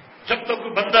 جب تک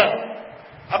کوئی بندہ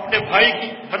اپنے بھائی کی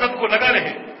مدد کو لگا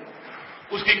رہے،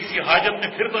 اس کی کسی حاجت میں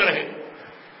پھرتا رہے،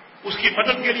 اس کی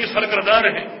مدد کے لیے سرگرداں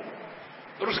رہے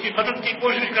اور اس کی مدد کی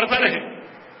کوشش کرتا رہے،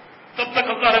 تب تک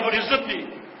اللہ رب العزت بھی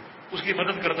اس کی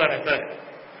مدد کرتا رہتا ہے۔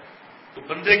 تو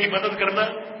بندے کی مدد کرنا،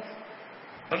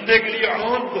 بندے کے لیے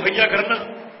عون مہیا کرنا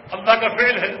اللہ کا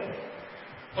فعل ہے،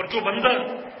 اور جو بندہ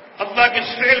اللہ کے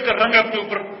اس فعل کا رنگ اپنے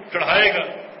اوپر چڑھائے گا،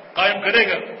 قائم کرے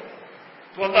گا،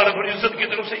 تو اللہ رب العزت کی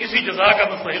طرف سے اسی جزا کا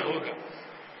مستحق ہوگا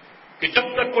کہ جب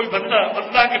تک کوئی بندہ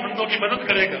اللہ کے بندوں کی مدد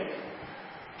کرے گا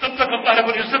تب تک اللہ رب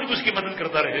العزت بھی اس کی مدد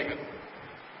کرتا رہے گا۔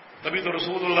 تبھی تو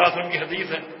رسول اللہ صلی اللہ علیہ وسلم کی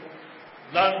حدیث ہے،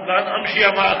 لان امشی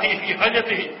مع اخی فی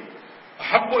حاجتہ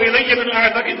احب الی من ان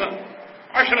اعتکف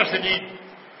 10 سنین،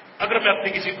 اگر میں اپنے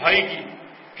کسی بھائی کی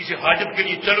کسی حاجت کے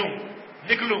لیے چلوں،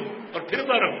 نکلوں اور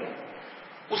پھرتا رہوں،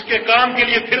 اس کے کام کے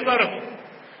لیے پھرتا رہوں،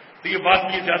 تو یہ بات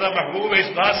مجھے زیادہ محبوب ہے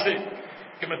اس بات سے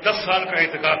کہ میں 10 سال کا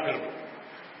اعتکاف کروں۔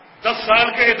 10 سال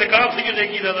کے اعتکاف سے یہ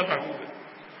نیکی زیادہ محبوب ہے۔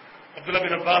 عبداللہ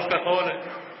بن عباس کا قول ہے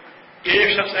کہ ایک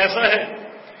شخص ایسا ہے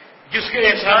جس کے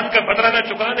احسان کا بدلہ میں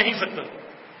چکا نہیں سکتا،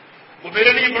 وہ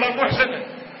میرے لیے بڑا محسن ہے۔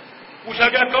 پوچھا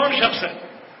گیا کون شخص ہے؟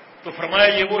 تو فرمایا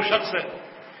یہ وہ شخص ہے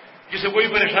جسے کوئی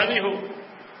پریشانی ہو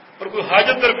اور کوئی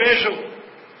حاجت درپیش ہو،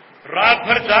 رات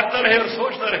بھر جاگتا رہے اور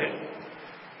سوچتا رہے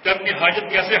کہ اپنی حاجت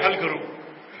کیسے حل کروں،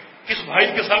 کس بھائی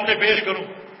کے سامنے پیش کروں،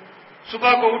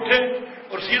 صبح کو اٹھے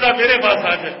اور سیدھا میرے پاس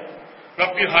آ جائے اور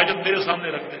اپنی حاجت میرے سامنے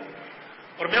رکھ دے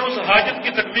اور میں اس حاجت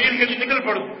کی تکمیل کے لیے نکل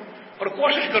پڑوں اور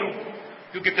کوشش کروں،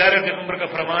 کیونکہ پیارے پیغمبر کا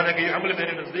فرمان ہے کہ یہ عمل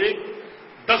میرے نزدیک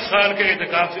 10 سال کے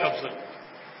اعتکاف سے افضل۔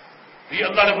 یہ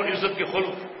اللہ رب العزت کے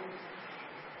خلق،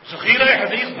 ذخیرہ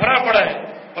حدیث بھرا پڑا ہے،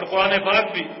 اور قرآن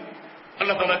پاک بھی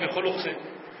اللہ تعالیٰ کے خلق سے۔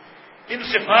 ان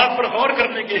صفات پر غور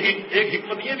کرنے کی ایک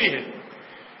حکمت یہ بھی ہے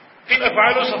کہ ان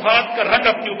افعال و صفات کا رنگ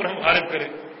اپنے اوپر ہم غالب کریں۔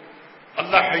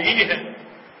 اللہ حیی ہے،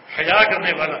 حیا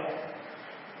کرنے والا۔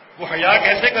 وہ حیا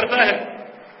کیسے کرتا ہے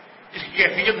اس کی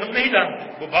کیفیت ہم نہیں جانتے،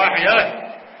 وہ با حیا ہے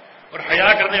اور حیا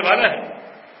کرنے والا ہے۔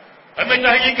 ہمیں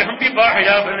چاہیے کہ ہم بھی با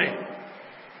حیا بنیں۔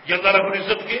 یہ اللہ رب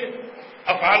العزت کے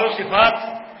افعال و صفات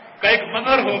کا ایک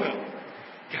مظہر ہوگا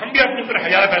کہ ہم بھی اپنے اندر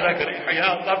حیا پیدا کریں۔ حیا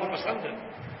اللہ کو پسند ہے،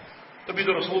 تبھی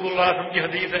تو رسول اللہ صلی اللہ علیہ وسلم کی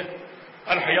حدیث ہے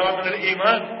الحیا من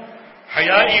الایمان،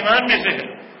 حیا ایمان میں سے ہے۔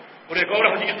 اور ایک اور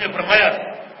حدیث نے فرمایا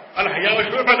الحیا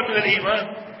شعبہ من الایمان،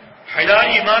 حیا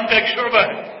ایمان کا ایک شعبہ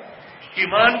ہے۔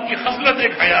 ایمان کی خصلت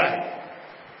ایک حیا ہے،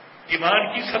 ایمان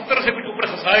کی 70 سے بھی اوپر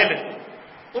خصائل ہیں،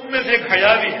 ان میں سے ایک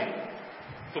حیا بھی ہے۔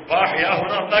 تو با حیا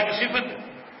ہونا اللہ کی صفت ہے۔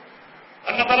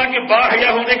 اللہ تعالیٰ کے با حیا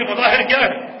ہونے کے مظاہر کیا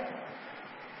ہے؟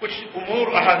 کچھ امور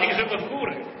احادیث میں مذکور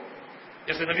ہے،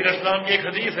 جیسے نبی علیہ السلام کی ایک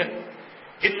حدیث ہے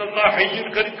ان اللہ حی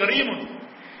کریم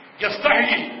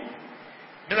یستحیی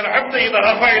من العبد اذا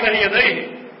رفع الیہ یدیہ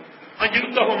ان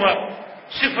یردہما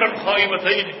صفرا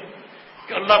خائبتین،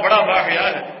 کہ اللہ بڑا با حیا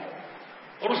ہے،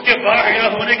 اور اس کے با حیا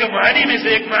ہونے کے معنی میں سے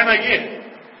ایک معنی یہ ہے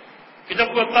کہ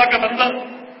جب کوئی اللہ کا بندہ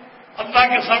اللہ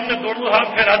کے سامنے دونوں ہاتھ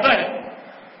پھیلاتا ہے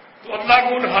تو اللہ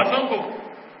کو ان ہاتھوں کو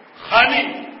خالی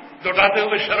لوٹاتے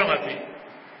ہوئے شرم آتی ہے۔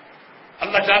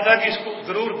 اللہ چاہتا ہے کہ اس کو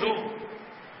ضرور دوں۔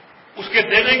 اس کے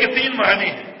دینے کے 3 معنی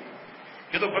ہیں،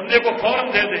 کہ تو بندے کو فوراً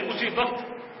دے دے، اسی وقت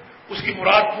اس کی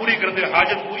مراد پوری کر دے،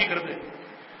 حاجت پوری کر دے،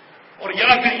 اور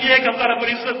یا پھر یہ ہے کہ اللہ رب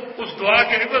العزت اس دعا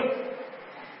کے عوض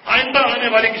آئندہ آنے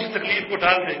والی کسی تکلیف کو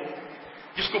ڈال دے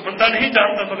جس کو بندہ نہیں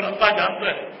جانتا مگر اللہ جانتا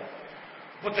ہے،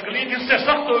 وہ تکلیف اس سے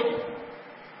سخت ہوگی،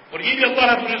 اور یہ بھی اللہ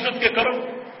رب العزت کے کرم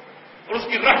اور اس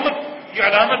کی رحمت کی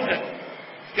علامت ہے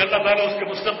کہ اللہ تعالیٰ اس کے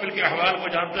مستقبل کے احوال کو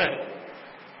جانتا ہے،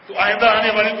 تو آئندہ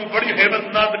آنے والی کوئی بڑی ہیبت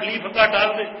نہ تکلیف عطا ڈال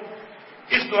دے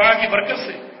اس دعا کی برکت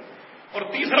سے۔ اور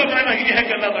تیسرا معنی یہ ہے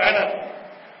کہ اللہ تعالیٰ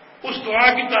اس دعا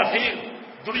کی تاثیر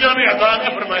دنیا میں عطا نہ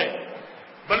فرمائے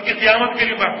بلکہ قیامت کے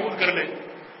لیے محفوظ کر لے،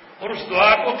 اور اس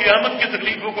دعا کو قیامت کی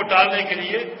تکلیفوں کو ٹالنے کے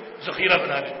لیے ذخیرہ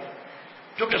بنا لے،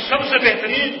 جو کہ سب سے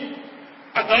بہترین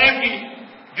عطا کی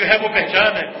جو ہے وہ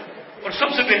پہچان ہے اور سب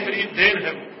سے بہترین دین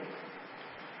ہے وہ۔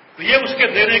 تو یہ اس کے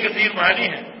دینے کے 3 معنی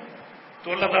ہیں۔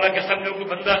 تو اللہ تعالیٰ کے سامنے کوئی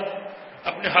بندہ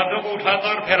اپنے ہاتھوں کو اٹھاتا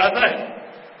اور پھیلاتا ہے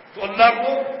تو اللہ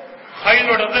کو خائل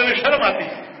لوٹاتے ہوئے شرم آتی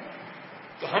ہے۔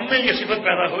 تو ہم میں یہ صفت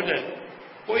پیدا ہو جائے،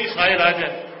 کوئی سائل آ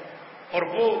جائے، اور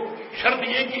وہ شرط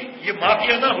یہ کہ یہ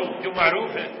مافیا نہ ہو جو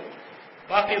معروف ہے،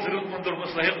 باقی ضرورت مند اور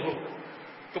مستحق ہو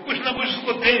تو کچھ نہ کچھ اس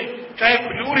کو دے، چاہے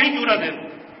کھجور ہی کیوں نہ دے۔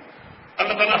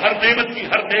 اللہ تعالیٰ ہر نعمت کی،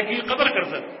 ہر نیکی کی قدر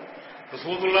کرتا ہے۔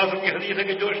 رسول اللہ صلی اللہ علیہ وسلم کی حدیث ہے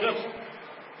کہ جو شخص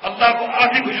اللہ کو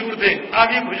آدھی کھجور دے،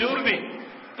 آدھی کھجور بھی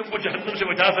تم کو جہنم سے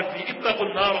بچا سکتی، اتقوا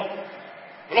النار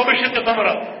ولو بشق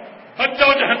تمرہ، بچ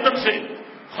جاؤ جہنم سے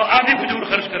آدھی کھجور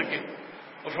خرچ کر کے۔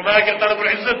 اور فرمایا کہ اللہ رب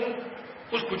العزت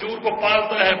اس کھجور کو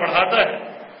پالتا ہے، بڑھاتا ہے،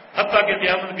 حتیٰ کہ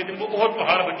قیامت کے دن وہ بہت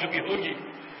پہاڑ بن چکی ہوگی،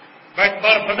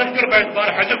 بیتبار بدن کر بیتبار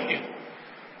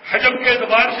حجم کے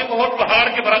اعتبار سے بہت پہاڑ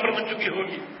کے برابر بن چکی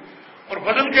ہوگی، اور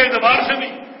بدن کے اعتبار سے بھی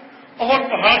بہت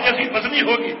پہاڑ جیسی وزنی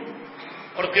ہوگی،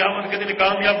 اور قیامت کے دن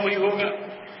کامیاب وہی ہوگا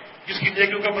جس کی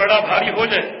نیکیوں کا بڑا بھاری ہو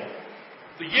جائے۔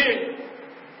 تو یہ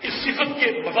اس صفت کے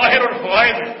مظاہر اور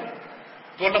فوائد ہیں۔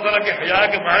 تو اللہ تعالیٰ کے حیا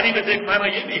کے معنی میں ایک معنی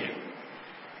یہ بھی ہے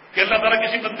کہ اللہ تعالیٰ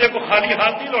کسی بندے کو خالی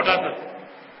ہاتھ نہیں لوٹاتا،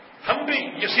 ہم بھی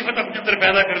یہ صفت اپنے اندر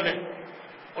پیدا کر لیں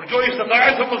اور جو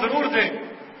استطاعت ہو کو ضرور دیں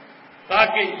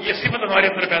تاکہ یہ صفت ہمارے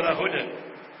اندر پیدا ہو جائے۔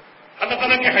 اللہ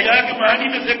تعالیٰ کے حیا کے معنی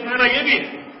میں سے ایک معنی یہ بھی ہے،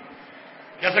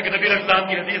 جیسا کہ نبی علیہ السلام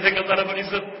کی حدیث ہے کہ اللہ رب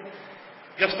العزت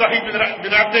یستحی من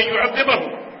عبد یعذبہ،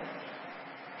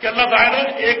 کہ اللہ تعالیٰ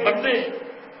ایک بندے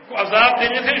کو عذاب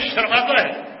دینے سے شرماتا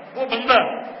ہے، وہ بندہ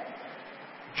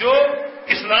جو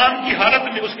اسلام کی حالت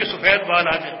میں اس کے سفید بال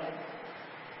آ جائیں،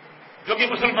 جو کہ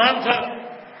مسلمان تھا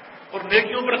اور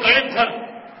نیکیوں پر قائم تھا،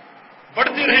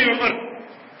 بڑھتی رہی عمر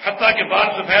حتیٰ کہ بال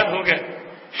سفید ہو گئے،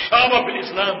 شاب فی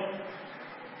الاسلام،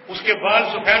 اس کے بال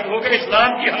سفید ہو گئے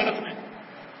اسلام کی حالت میں،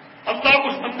 اللہ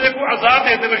اس بندے کو عذاب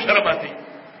دیتے ہوئے شرم آتی۔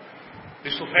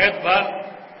 یہ سفید بال،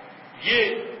 یہ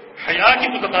حیا کی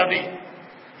متقاضی،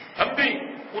 ہم بھی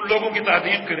ان لوگوں کی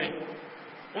تعظیم کریں،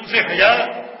 ان سے حیا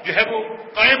جو ہے وہ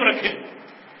قائم رکھیں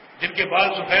جن کے بال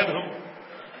سفید ہوں۔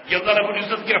 یہ اللہ رب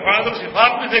العزت کی افعال اور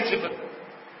صفات میں سے ایک صفت،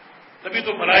 تبھی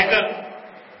تو ملائکہ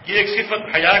یہ ایک صفت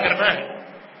حیا کرنا ہے۔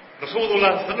 رسول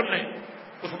اللہ صلی اللہ علیہ وسلم نے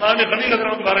عثمان غنی رضی اللہ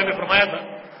عنہ کے بارے میں فرمایا تھا،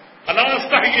 الا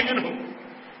استحی منہ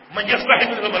من یستحی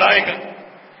من الملائکہ،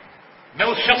 میں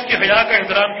اس شخص کی حیا کا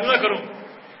احترام کیوں نہ کروں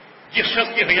جس شخص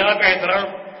کی حیا کا احترام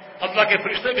اللہ کے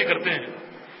فرشتے بھی کرتے ہیں،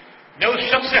 میں اس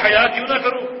شخص سے حیا کیوں نہ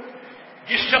کروں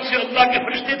جس شخص سے اللہ کے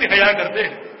فرشتے بھی حیا کرتے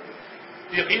ہیں۔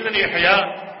 یقیناً یہ حیا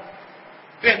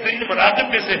بہترین مناقب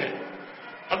میں سے ہے،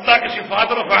 اللہ کے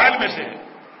صفات اور افعال میں سے ہے۔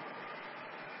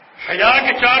 حیا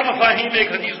کے 4 مفاہیم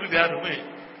ایک حدیث میں بیان ہوئے ہیں،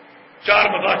 4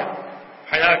 مظاہر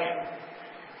حیا کے،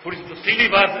 تھوڑی سی تفصیلی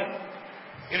بات ہے،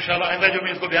 انشاءاللہ آئندہ جو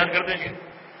میں اس کو بیان کر دیں گے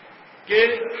کہ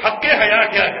حق حیا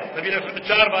کیا ہے۔ نبی علیہ السلام نے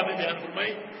 4 باتیں بیان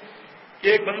فرمائی کہ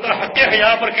ایک بندہ حق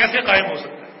حیا پر کیسے قائم ہو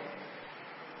سکتا ہے۔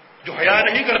 جو حیا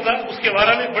نہیں کرتا اس کے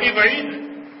بارے میں بڑی وعید ہے،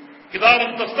 اذا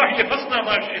لم تستحی فاصنع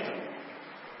ما شئت،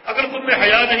 اگر تم میں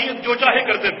حیا نہیں جو چاہے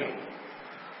کرتے پھرو،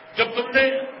 جب تم نے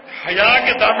حیا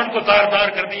کے دامن کو تار تار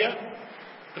کر دیا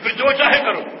تو پھر جو چاہے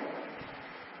کرو۔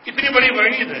 اتنی بڑی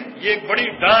وعید ہے، یہ ایک بڑی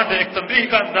ڈانٹ ہے، ایک تنبیہ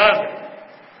کا انداز ہے۔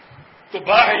 تو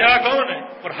با حیا کون ہے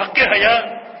اور حق حیا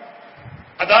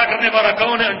ادا کرنے والا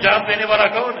کون ہے، انجام دینے والا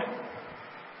کون ہے؟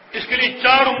 اس کے لیے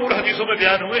 4 امور حدیثوں میں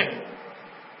بیان ہوئے ہیں،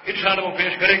 انشاءاللہ وہ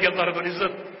پیش کریں گے۔ اللہ رب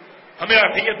العزت ہمیں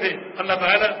عافیت دے، اللہ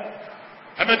تعالی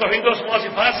ہمیں توحید و اسماء و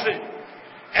صفات سے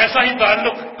ایسا ہی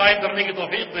تعلق قائم کرنے کی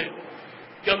توفیق دے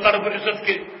کہ اللہ رب العزت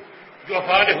کے جو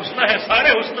افعال حسنہ ہیں سارے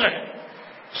حسنہ ہیں،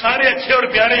 سارے اچھے اور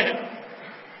پیارے ہیں،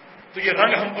 تو یہ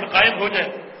رنگ ہم پر قائم ہو جائے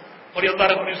اور یہ اللہ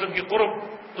رب العزت کی قرب،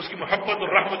 اس کی محبت اور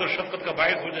رحمت اور شفقت کا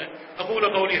باعث ہو جائے۔ اقول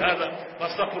قولی ھذا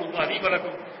واستغفر اللہ لی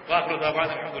ولکم وآخر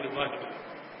دعوانا الحمد للہ رب العالمین۔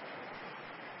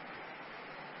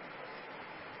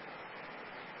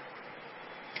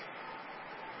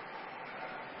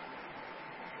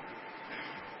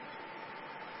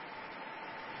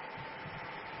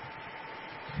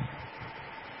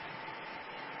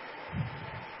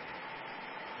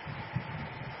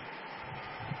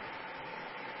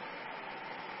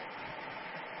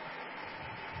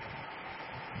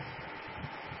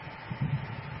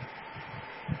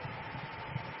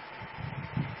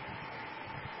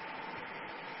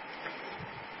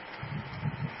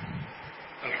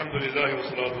 الحمدللہ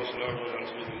والصلاۃ والسلام علی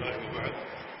رسول اللہ وبعد۔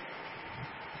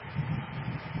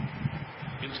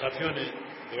 ان ساتھیوں نے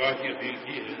دعا کی اپیل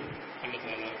کی ہے، اللہ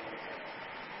تعالیٰ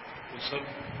ان سب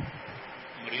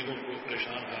مریضوں کو،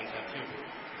 پریشان حال ساتھیوں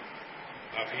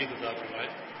کو عافیت عطا فرمائے،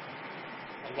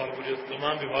 اللہ مجھے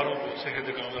تمام بیماروں کو صحت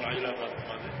کامل عاجلہ عطا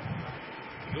فرما دے،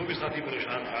 جو بھی ساتھی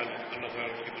پریشان حال ہیں اللہ تعالیٰ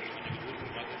ان کی پریشانی کو دور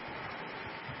فرما دے۔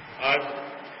 آج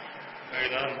کا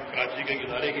اعلان کراچی کے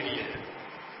ادارے کے لیے ہے،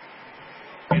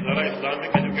 ادارہ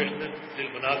اسلامک ایجوکیشنل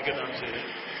دلبناد کے نام سے ہے،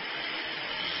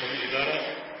 اور یہ ادارہ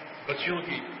بچیوں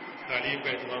کی تعلیم کا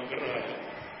اہتمام کر رہا ہے۔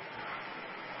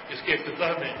 اس کے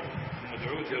افتتاح میں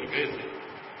مدعو تھے اور گئے تھے،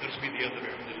 درس بھی دیا تھا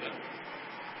الحمدللہ۔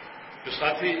 جو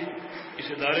ساتھی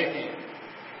اس ادارے کی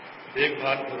دیکھ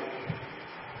بھال پر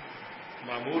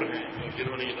معمور ہیں اور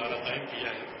جنہوں نے یہ ادارہ قائم کیا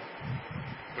ہے،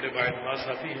 بڑے بااعتماد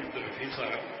ساتھی ہیں، عبد الحفیظ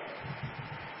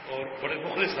صاحب، اور بڑے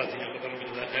مخلص ساتھی ہیں، اللہ تعالیٰ کو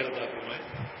جزائے خیر عطا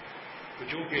فرمائے۔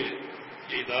 چونکہ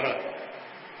یہ ادارہ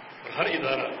اور ہر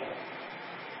ادارہ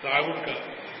تعاون کا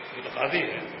متقاضی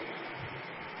ہے،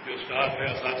 جو اسٹاف ہے،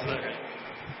 اساتذہ ہیں،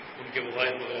 ان کے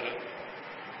وظائف وغیرہ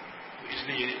اس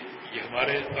لیے یہ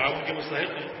ہمارے تعاون کے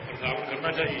مستحق ہیں اور تعاون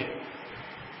کرنا چاہیے.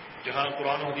 جہاں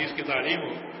قرآن و حدیث کی تعلیم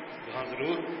ہو وہاں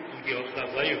ضرور ان کی حوصلہ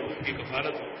افزائی ہو، ان کی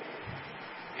کفالت ہو.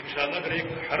 انشاءاللہ اگر ایک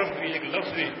حرف بھی ایک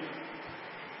لفظ بھی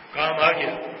کام آ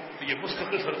گیا تو یہ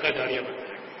مستقل صدقہ جاریہ بن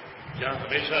جائے گا. جہاں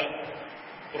ہمیشہ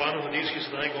قرآن و حدیث کی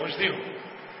سزائیں پہنچتی ہوں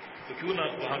تو کیوں نہ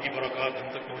وہاں کی برکات ہم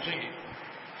تک پہنچیں گی.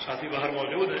 ساتھی باہر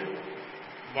موجود ہیں،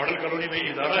 ماڈل کالونی میں یہ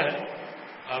ادارہ ہے،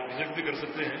 آپ وزٹ بھی کر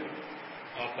سکتے ہیں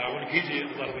اور تعاون کیجیے.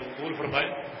 اللہ قبول فرمائے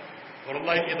اور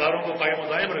اللہ ان اداروں کو قائم و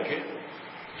دائم رکھے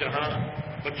جہاں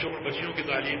بچوں اور بچیوں کی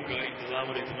تعلیم کا انتظام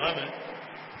اور اہتمام ہے.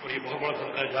 اور یہ بہت بڑا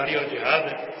صدقہ جاریہ اور جہاد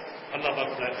ہے. اللہ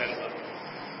تعالیٰ خیر صاحب.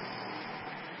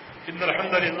 ان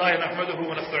الحمد لله نحمده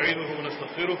ونستعينه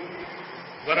ونستغفره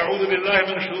ونعوذ بالله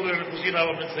من شرور انفسنا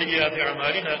ومن سيئات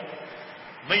اعمالنا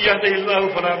من يهده الله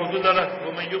فلا مضل له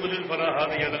ومن يضلل فلا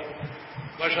هادي له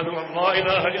واشهد ان لا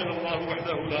اله الا الله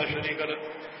وحده لا شريك له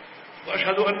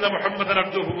واشهد ان محمدا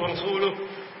عبده ورسوله.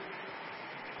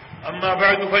 اما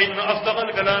بعد فان اصدق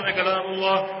الكلام كلام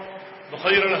الله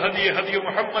وخير الهدي هدي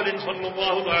محمد صلى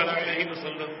الله عليه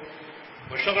وسلم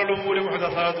وشر الامور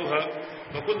محدثاتها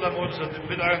وكل محدثة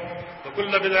بدعة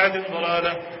وكل بدعة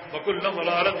ضلالة وكل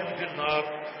ضلالة في النار.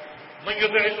 من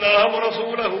يطع الله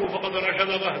ورسوله فقد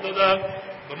رشد واهتدى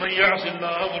ومن يعص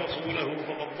الله ورسوله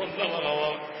فقد ضل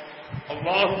وغوى.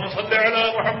 اللهم صل على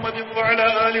محمد وعلى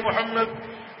آل محمد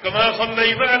كما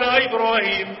صليت على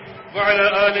إبراهيم وعلى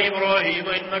آل إبراهيم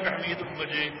إنك حميد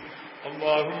مجيد.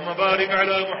 اللهم بارك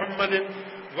على محمد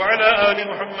وعلى آل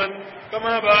محمد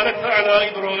كما باركت على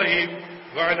إبراهيم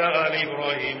وعلى آل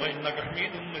إبراهيم إنك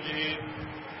حميد مجيد.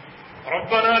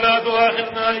 ربنا لا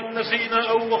تؤاخذنا إن نسينا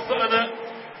أو أخطأنا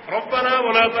ربنا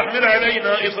ولا تحمل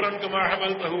علينا إصرا كما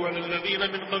حملته على الذين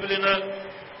من قبلنا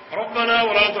ربنا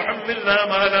ولا تحملنا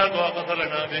ما لا طاقة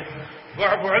لنا به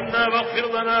واعف عنا واغفر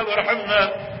لنا وارحمنا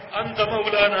أنت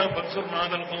مولانا فانصرنا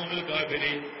على القوم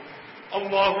الكافرين.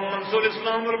 اللهم انصر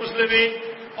الإسلام والمسلمين.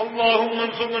 اللهم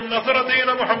انصر من نصر دين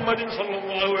محمد صلى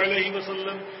الله عليه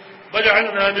وسلم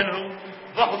واجعلنا منهم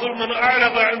واخذل من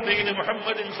أعرض عن دين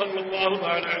محمد صلى الله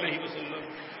عليه وسلم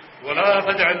ولا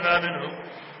تجعلنا منهم.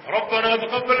 ربنا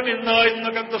تقبل منا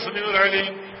إنك أنت السميع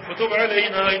العليم وتب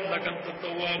علينا إنك أنت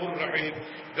التواب الرحيم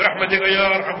برحمتك يا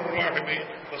أرحم الراحمين.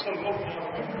 وصلى الله على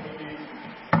محمد